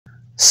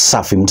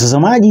Safi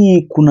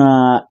mtazamaji,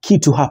 kuna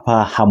kitu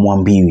hapa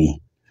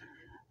hamwambiwi.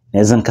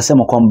 Naweza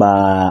nikasema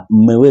kwamba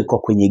mmewekwa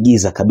kwenye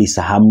giza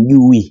kabisa,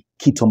 hamjui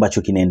kitu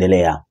ambacho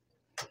kinaendelea.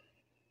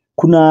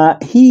 Kuna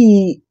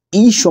hii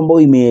issue ambayo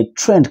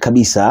imetrend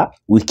kabisa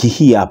wiki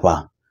hii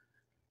hapa.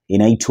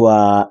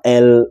 Inaitwa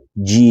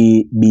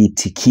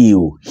LGBTQ.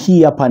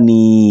 Hii hapa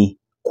ni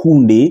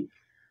kundi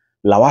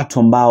la watu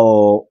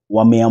ambao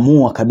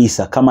wameamua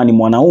kabisa, kama ni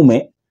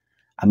mwanaume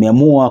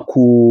ameamua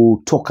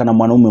kutoka na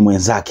mwanaume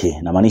mwenzake.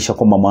 Namaanisha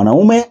kwamba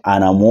mwanaume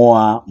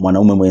anamuoa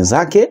mwanaume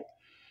mwenzake,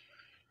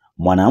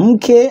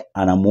 mwanamke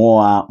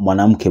anamuoa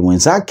mwanamke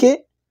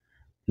mwenzake,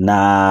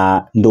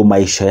 na ndo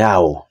maisha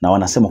yao, na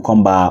wanasema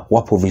kwamba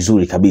wapo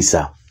vizuri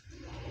kabisa.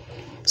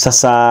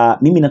 Sasa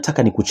mimi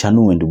nataka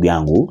nikuchanue ndugu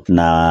yangu,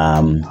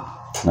 na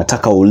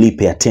nataka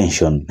ulipe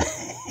attention.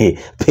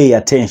 Pay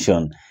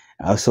attention.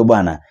 So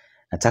bwana,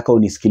 nataka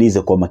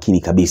unisikilize kwa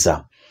makini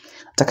kabisa.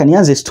 Nataka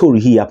nianze story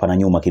hii hapa na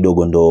nyuma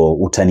kidogo ndo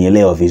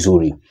utanielewa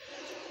vizuri.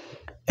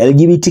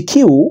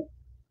 LGBTQ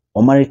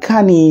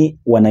Wamarekani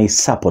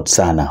wanaisupport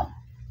sana.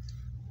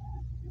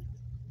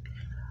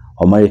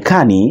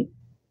 Wamarekani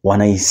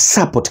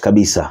wanaisupport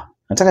kabisa.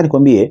 Nataka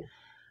nikwambie,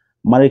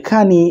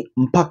 Marekani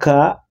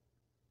mpaka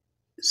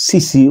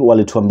sisi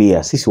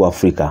walituambia, sisi wa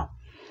Afrika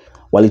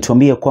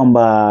walituambia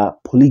kwamba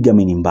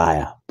polygamy ni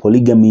mbaya.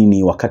 Polygamy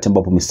ni wakati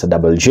ambapo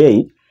Mr. WJ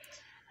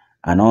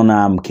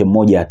anaona mke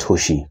mmoja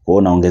hatoshi, kwa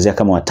hiyo naongezea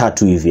kama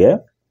watatu hivi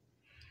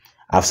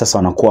alafu sasa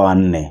wanakuwa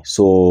wanne.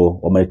 So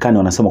Wamarekani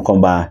wanasema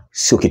kwamba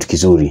sio kitu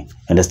kizuri.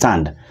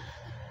 Understand?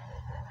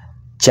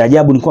 Cha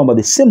ajabu ni kwamba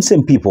the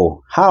same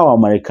people, hawa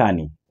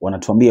Wamarekani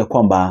wanatuambia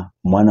kwamba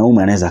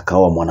mwanaume anaweza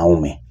kaoa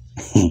mwanaume.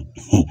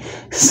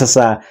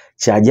 Sasa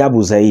cha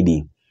ajabu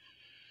zaidi,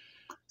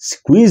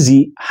 siku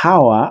hizi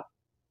hawa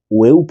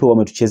weupe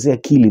wametuchezea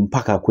akili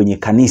mpaka kwenye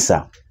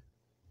kanisa.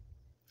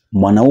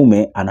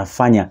 Mwanaume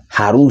anafanya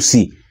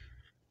harusi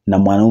na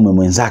mwanaume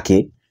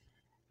mwenzake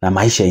na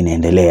maisha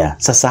inaendelea.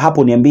 Sasa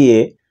hapo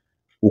niambie,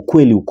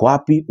 ukweli uko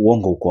wapi,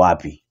 uongo uko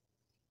wapi?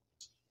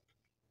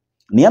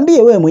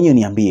 Niambie wewe mwenyewe,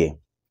 niambie.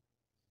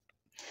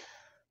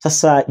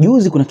 Sasa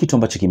juzi kuna kitu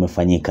ambacho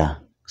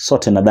kimefanyika.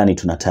 Sote nadhani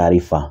tuna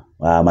taarifa.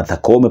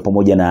 Ruto-Koome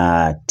pamoja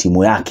na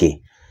timu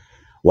yake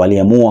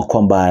waliamua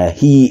kwamba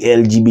hii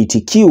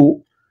LGBTQ,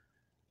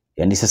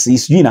 yani sasa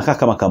sijui inakaa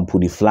kama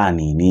kampuni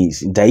fulani,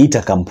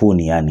 nitaita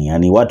kampuni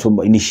yani watu,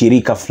 ni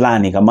shirika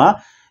fulani,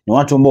 kama ni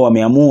watu ambao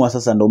wameamua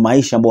sasa ndo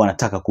maisha ambao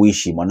wanataka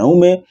kuishi.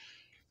 Mwanaume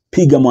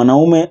piga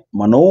mwanaume,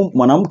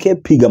 mwanamke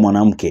piga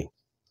mwanamke.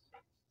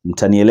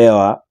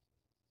 Mtanielewa.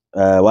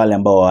 Wale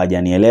ambao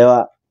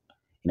hawajanielewa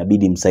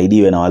inabidi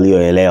msaidiwe na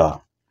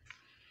walioelewa.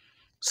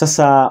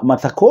 Sasa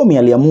Ruto-Koome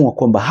aliamua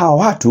kwamba hawa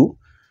watu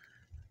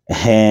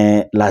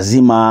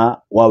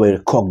lazima wawe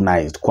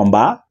recognized,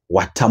 kwamba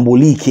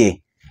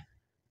watambulike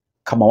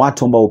kama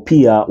watu ambao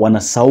pia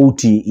wana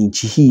sauti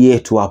nchi hii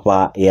yetu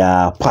hapa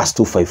ya Pass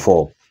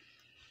 254.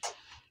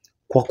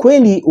 Kwa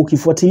kweli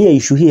ukifuatilia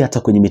issue hii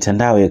hata kwenye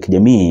mitandao ya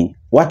kijamii,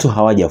 watu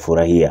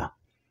hawajafurahia.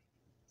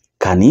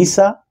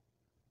 Kanisa,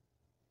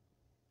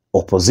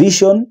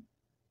 opposition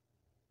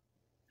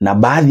na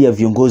baadhi ya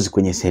viongozi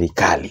kwenye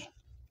serikali.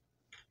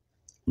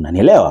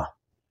 Unanielewa?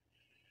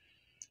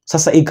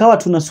 Sasa ikawa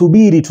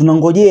tunasubiri,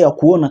 tunangojea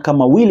kuona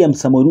kama William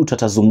Samoei Ruto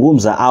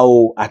atazungumza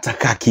au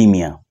atakaa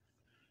kimya.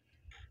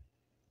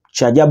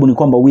 Cha ajabu ni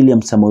kwamba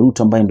William Samoei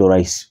Ruto ambaye ndo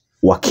rais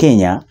wa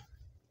Kenya,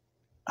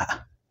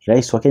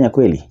 rais wa Kenya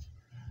kweli?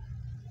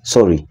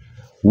 Sorry.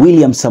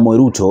 William Samoei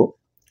Ruto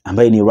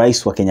ambaye ni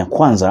rais wa Kenya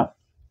kwanza,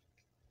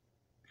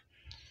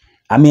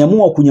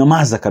 ameamua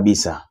kunyamaza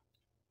kabisa.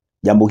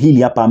 Jambo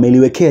hili hapa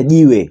ameliwekea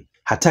jiwe,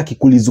 hataki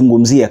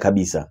kulizungumzia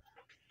kabisa.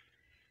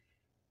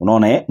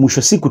 Unaona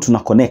mwisho siku tuna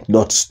connect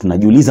dots,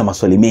 tunajiuliza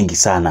maswali mengi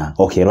sana.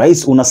 Okay,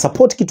 rais una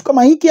support kitu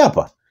kama hiki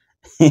hapa?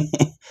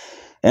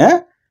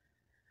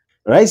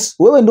 Rais,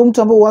 wewe ndo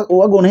mtu ambao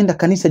waga unaenda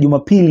kanisa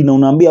Jumapili na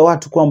unaambia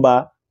watu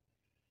kwamba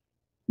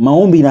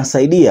maombi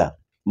inasaidia.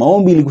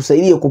 Maombi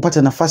ilikusaidia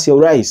kupata nafasi ya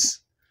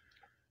urais.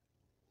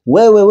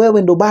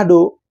 Wewe ndo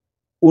bado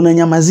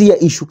unanyamazia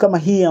issue kama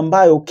hii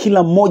ambayo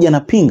kila mmoja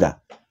anapinga.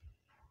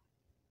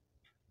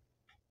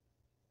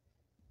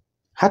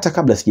 Hata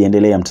kabla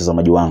sijaendelea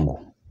mtazamaji wangu,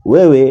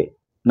 wewe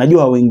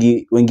najua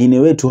wengine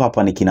wetu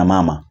hapa ni kina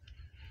mama.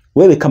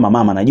 Wewe kama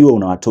mama najua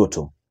una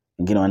watoto.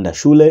 Wengine wanaenda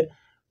shule,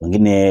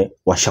 wengine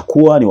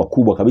washakuwa ni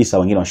wakubwa kabisa,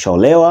 wengine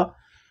washaolewa,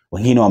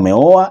 wengine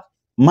wameoa.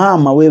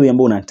 Mama wewe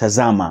ambao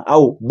unanitazama,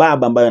 au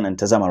baba ambaye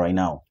ananitazama right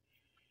now,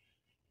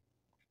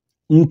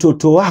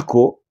 mtoto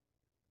wako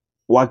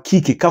wa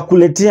kike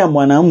kakuletea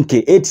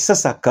mwanamke, eti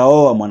sasa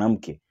kaoa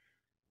mwanamke.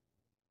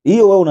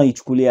 Hiyo wewe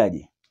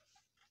unaichukuliaje?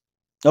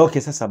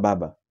 Okay, sasa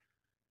baba,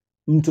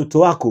 mtoto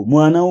wako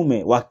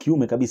mwanaume wa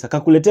kiume kabisa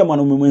kakuletea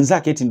mwanaume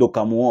mwenzake, eti ndo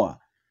kamuoa.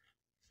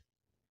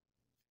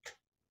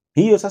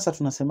 Hiyo sasa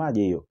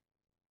tunasemaje hiyo?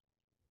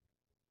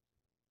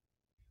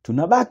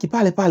 Tunabaki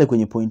pale pale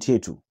kwenye point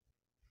yetu.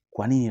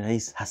 Kwa nini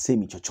rais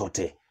hasemi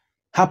chochote?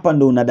 Hapa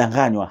ndo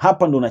unadanganywa,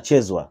 hapa ndo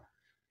unachezwa.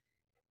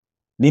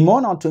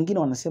 Nimeona watu wengine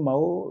wanasema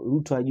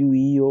Ruto hajui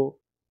hiyo.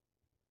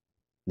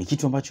 ni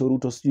kitu ambacho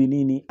Ruto sijui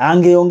nini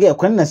angeongea.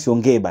 Kwa nini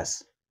asiongee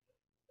basi?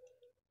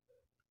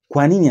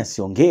 Kwa nini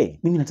asiongee?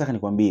 Mimi nataka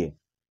nikwambie,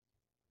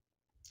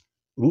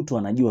 Ruto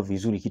anajua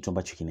vizuri kitu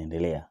ambacho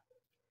kinaendelea.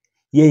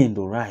 Yeye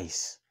ndo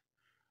rais.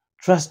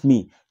 Trust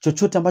me,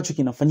 chochote ambacho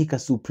kinafanyika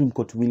Supreme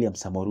Court, William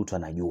Samoei Ruto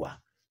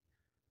anajua.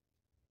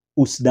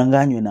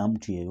 Usidanganywe na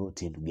mtu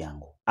yeyote ndugu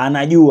yangu.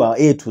 Anajua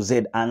A to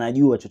Z,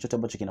 anajua chochote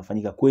ambacho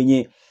kinafanyika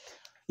kwenye,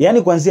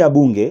 yani kuanzia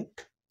bunge,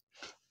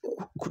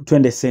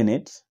 tuende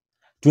Senate,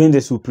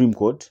 tuende Supreme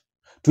Court,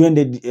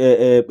 tuende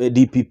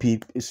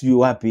DPP, sijui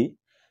wapi,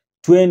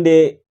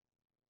 tuende,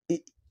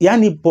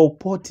 yani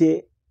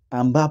popote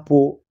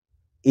ambapo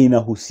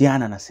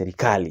inahusiana na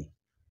serikali.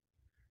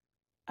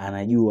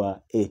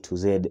 Anajua A to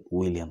Z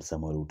William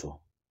Samoei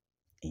Ruto.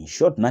 In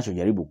short,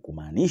 nachojaribu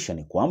kumaanisha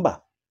ni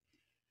kwamba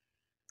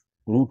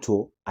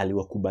Ruto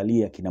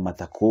aliwakubalia kina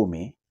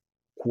Ruto-Koome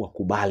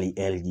kuwakubali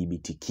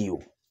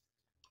LGBTQ.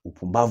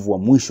 Upumbavu wa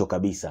mwisho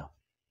kabisa.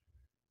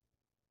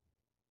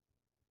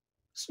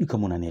 Sijui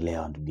kama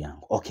unanielewa ndugu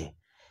yangu. Okay.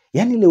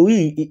 Yaani leo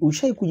hii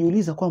ushai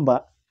kujiuliza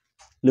kwamba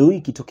leo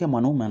hii kitokea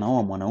mwanaume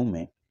anaoa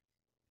mwanaume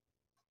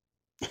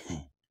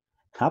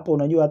hapo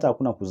unajua hata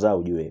hakuna kuzaa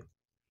ujue.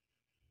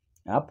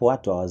 Hapo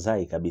watu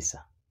hawazai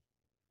kabisa.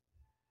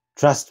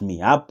 Trust me,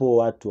 hapo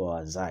watu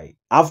hawazai.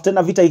 Alafu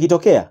tena vita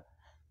ikitokea,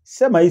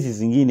 sema hizi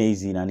zingine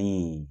hizi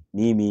nani,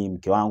 mimi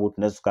mke wangu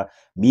tunaweza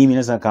mimi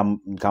naweza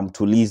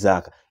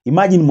nikamtuliza.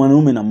 Imagine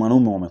mwanaume na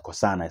mwanaume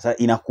wamekosana. Sasa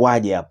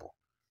inakuaje hapo?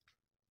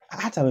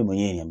 Hata wewe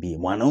mwenyewe niambie,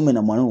 mwanaume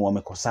na mwanaume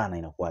wamekosana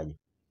inakuaje?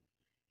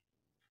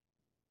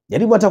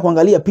 Jaribu hata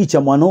kuangalia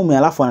picha mwanaume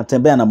alafu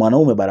anatembea na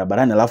mwanaume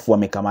barabarani alafu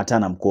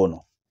wamekamatana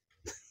mkono.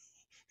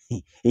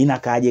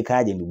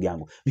 Inakaaje ndugu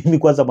yangu? Mimi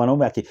kwanza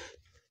mwanaume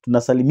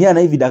tunasalimiana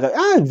hivi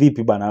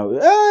vipi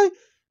bana?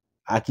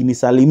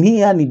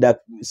 Akinisalimia ni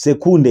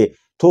sekunde,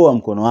 toa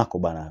mkono wako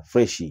bana,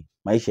 freshi,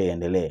 maisha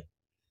yaendelee.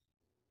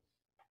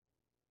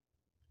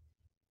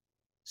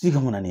 Sisi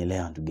kama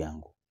unanielewa ndugu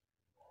yangu.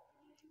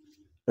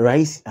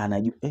 Rais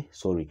anajua,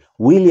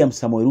 William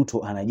Samoei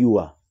Ruto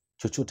anajua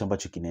chochote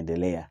ambacho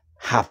kinaendelea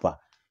hapa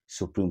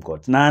Supreme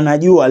Court. Na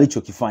anajua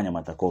alichokifanya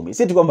Ruto-Koome.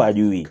 Si tu kwamba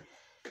hajui.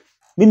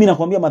 Mimi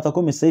nakwambia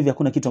Ruto-Koome sasa hivi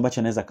hakuna kitu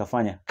ambacho anaweza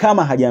kufanya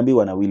kama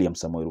hajaambiwa na William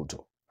Samoei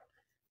Ruto.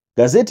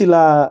 Gazeti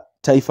la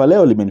Taifa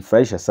Leo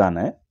limenifurahisha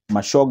sana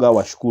Mashoga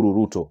washukuru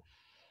Ruto.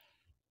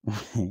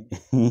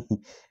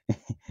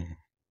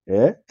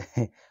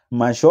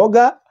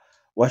 Mashoga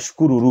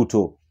washukuru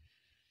Ruto.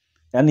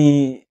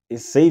 Yaani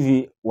sasa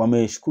hivi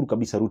wameshukuru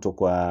kabisa Ruto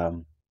kwa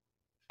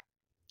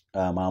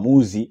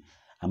maamuzi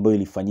ambayo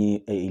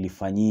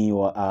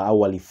ilifanyiwa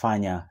au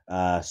walifanya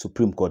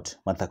Supreme Court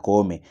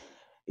Ruto-Koome.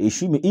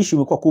 Issue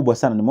imekuwa kubwa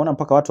sana. Nimeona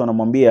mpaka watu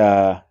wanamwambia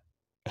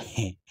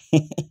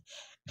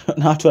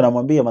na watu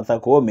wanamwambia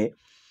Ruto-Koome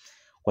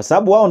kwa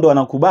sababu wao ndo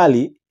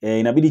wanakubali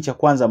inabidi cha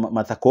kwanza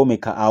Ruto-Koome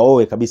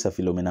aoe kabisa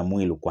Philomena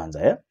Mwilu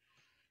kwanza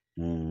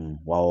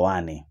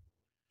waoane.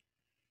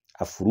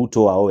 Afu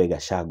Ruto aoe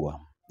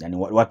Gachagua. Yani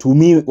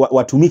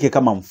watumike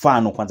kama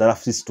mfano kwanza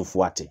alafu sisi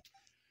tufuate.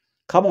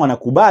 Kama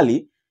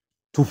wanakubali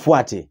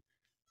tufuate.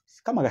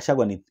 Kama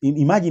Gachagua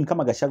imagine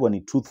kama Gachagua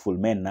ni truthful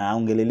man na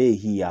aongelelee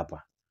hii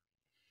hapa.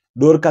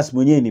 Dorcas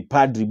mwenyewe ni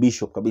padri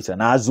bishop kabisa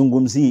na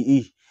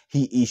azungumzii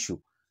hii issue.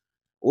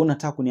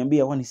 Unataka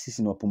kuniambia kwani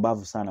sisi ni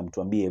wapumbavu sana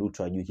mtuambie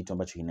Ruto ajui kitu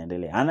ambacho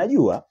kinaendelea?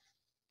 Anajua.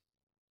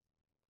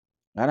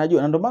 Na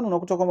ndio maana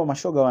unakuta kwamba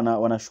mashoga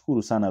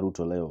wanashukuru sana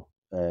Ruto leo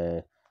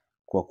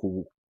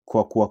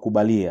kwa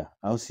kuwakubalia,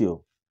 au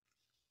sio?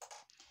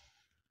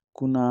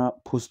 Kuna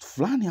post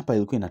fulani hapa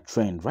ilikuwa ina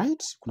trend,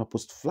 right? Kuna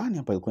post fulani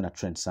hapa ilikuwa ina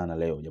trend sana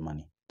leo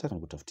jamani. Nataka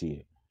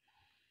nikutafutie.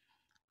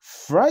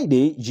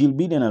 Friday, Jill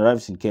Biden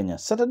arrives in Kenya.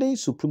 Saturday,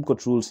 Supreme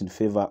Court rules in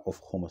favor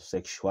of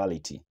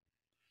homosexuality.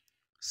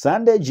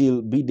 Sunday,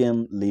 Jill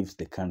Biden leaves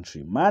the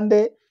country.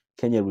 Monday,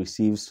 Kenya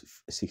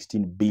receives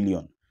 16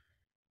 billion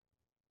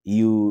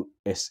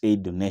USA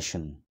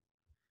donation.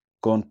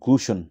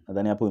 Conclusion,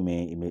 nadhani hapo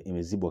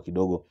imezibwa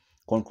kidogo.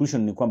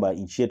 Conclusion ni kwamba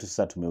nchi yetu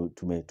sasa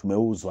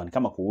tumeuzwa, ni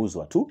kama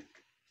kuuzwa tu.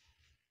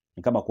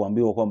 Ni kama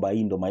kuambiwa kwamba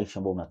hii ndo maisha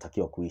ambayo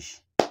unatakiwa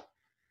kuishi.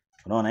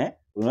 Unaona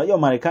Unajua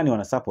Marekani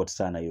wana support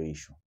sana hiyo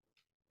issue.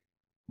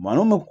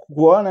 Mwanaume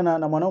kuoana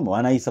na mwanaume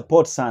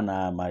wanaisupport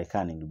sana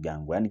Marekani ndugu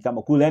yangu. Yaani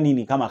kama kule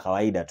ni kama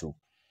kawaida tu.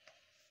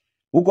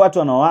 Huko watu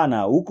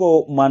wanaoana,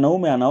 huko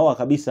mwanaume anaoa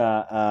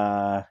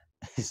kabisa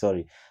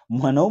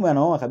mwanaume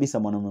anaoa kabisa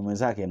mwanaume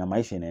mwenzake na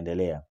maisha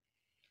inaendelea.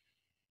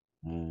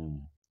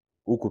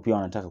 Huko pia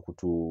wanataka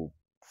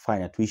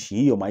kutufanya tuishi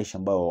hiyo maisha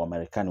ambayo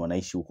Wamarekani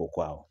wanaishi huko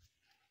kwao.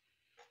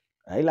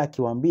 Raila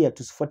akiwaambia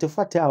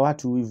tusifuate hao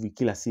watu hivi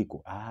kila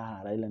siku.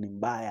 Raila ni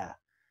mbaya.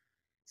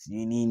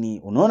 Sijui nini.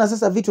 Unaona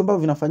sasa vitu ambavyo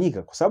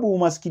vinafanyika kwa sababu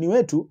umaskini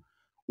wetu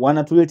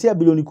wanatuletea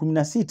bilioni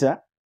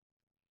 16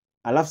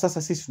 alafu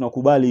sasa sisi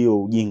tunakubali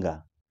hiyo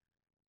ujinga.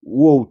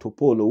 Huo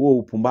utopolo, huo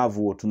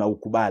upumbavu huo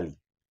tunaukubali.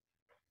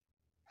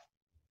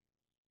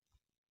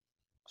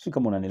 Sio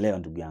kama unanielewa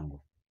ndugu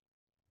yangu.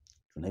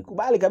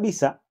 Tunaikubali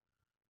kabisa.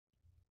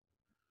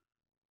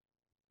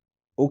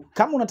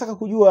 Kama unataka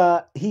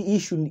kujua hii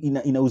issue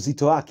ina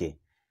uzito wake,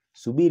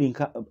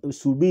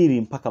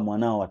 subiri mpaka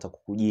mwanao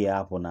atakukujia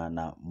hapo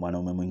na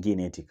mwanaume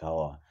mwingine eti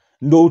kaoa.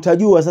 Ndio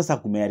utajua sasa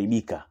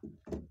kumeharibika.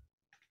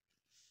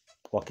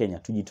 Kwa Kenya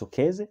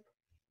tujitokeze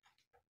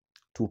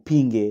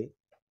tupinge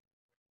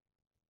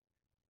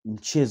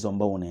mchezo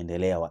ambao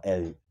unaendelea wa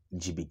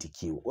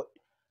LGBTQ.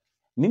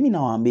 Mimi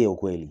nawaambia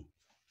ukweli.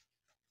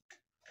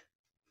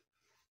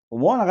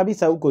 Umeona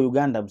kabisa huko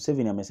Uganda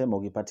Museveni amesema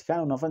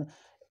ukipatikana unafanya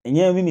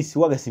yenyewe. Mimi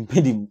siwaga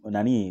simpendi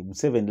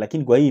Museveni,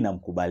 lakini kwa hii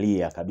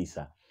namkubalia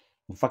kabisa.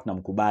 In fact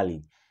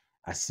namkubali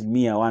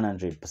asilimia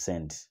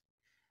 100%.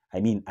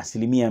 I mean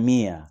asilimia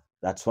 100,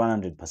 that's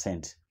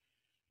 100%.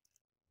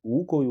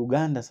 Huko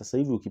Uganda sasa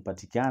hivi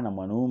ukipatikana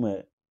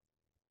mwanaume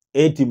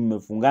eti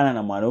mmefungana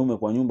na mwanaume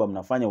kwa nyumba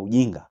mnafanya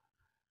ujinga,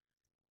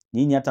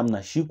 nyinyi hata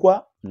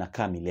mnashikwa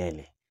mnakaa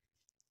milele.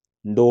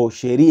 Ndo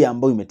sheria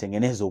ambayo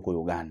imetengenezwa huko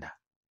Uganda.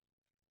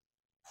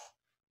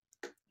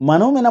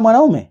 Mwanaume na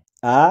mwanaume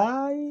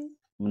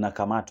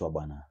mnakamatwa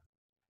bwana.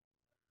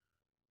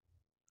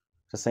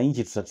 Sasa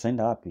nchi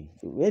tutaenda wapi?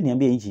 Wewe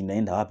niambie nchi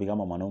inaenda wapi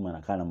kama mwanaume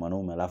anakaa na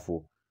mwanaume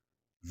alafu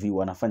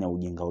wanafanya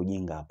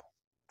ujinga hapo?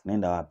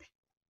 Tunaenda wapi?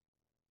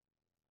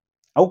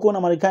 Au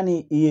kuna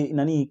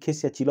Marekani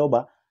kesi ya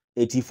Chiloba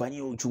eti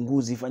fanyie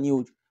uchunguzi,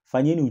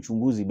 fanyeni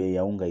uchunguzi bei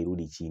ya unga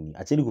irudi chini.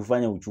 Acheni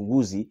kufanya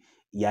uchunguzi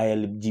ya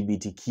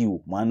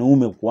LGBTQ,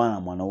 mwanaume kwa na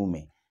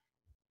mwanaume.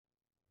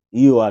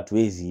 Hiyo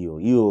hatuwezi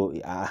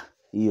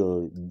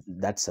hiyo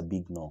that's a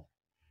big no.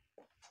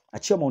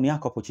 Achia maoni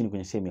yako hapo chini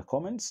kwenye sehemu ya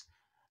comments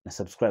na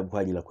subscribe kwa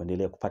ajili ya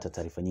kuendelea kupata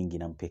taarifa nyingi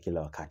na mpya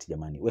kila wakati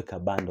jamani. Weka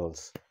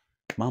bundles.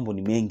 Mambo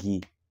ni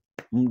mengi.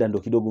 Muda ndo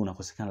kidogo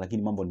unakosekana,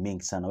 lakini mambo ni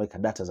mengi sana. Weka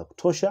data za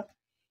kutosha.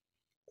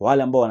 Kwa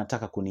wale ambao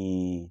wanataka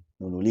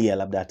kuninunulia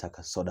labda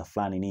hata soda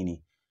fulani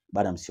nini,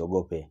 bado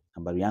msiogope.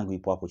 Nambari yangu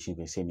ipo hapo chini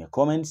kwenye sehemu ya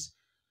comments,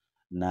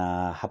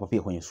 na hapa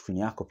pia kwenye screen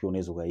yako pia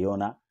unaweza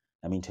kuiona,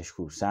 na mimi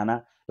nitashukuru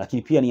sana.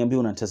 Lakini pia niambie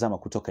unanitazama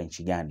kutoka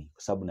nchi gani,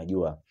 kwa sababu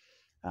najua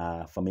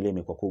familia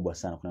imekuwa kubwa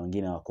sana. Kuna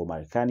wengine wako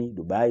Marekani,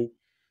 Dubai,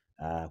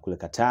 kule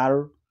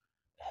Qatar,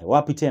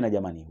 wapi tena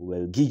jamani,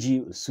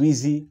 Ubelgiji,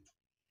 Uswizi,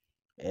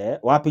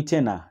 wapi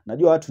tena,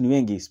 najua watu ni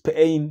wengi,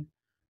 Spain.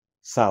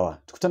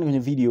 Sawa, tukutane kwenye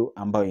video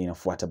ambayo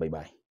inafuata. Bye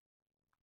bye.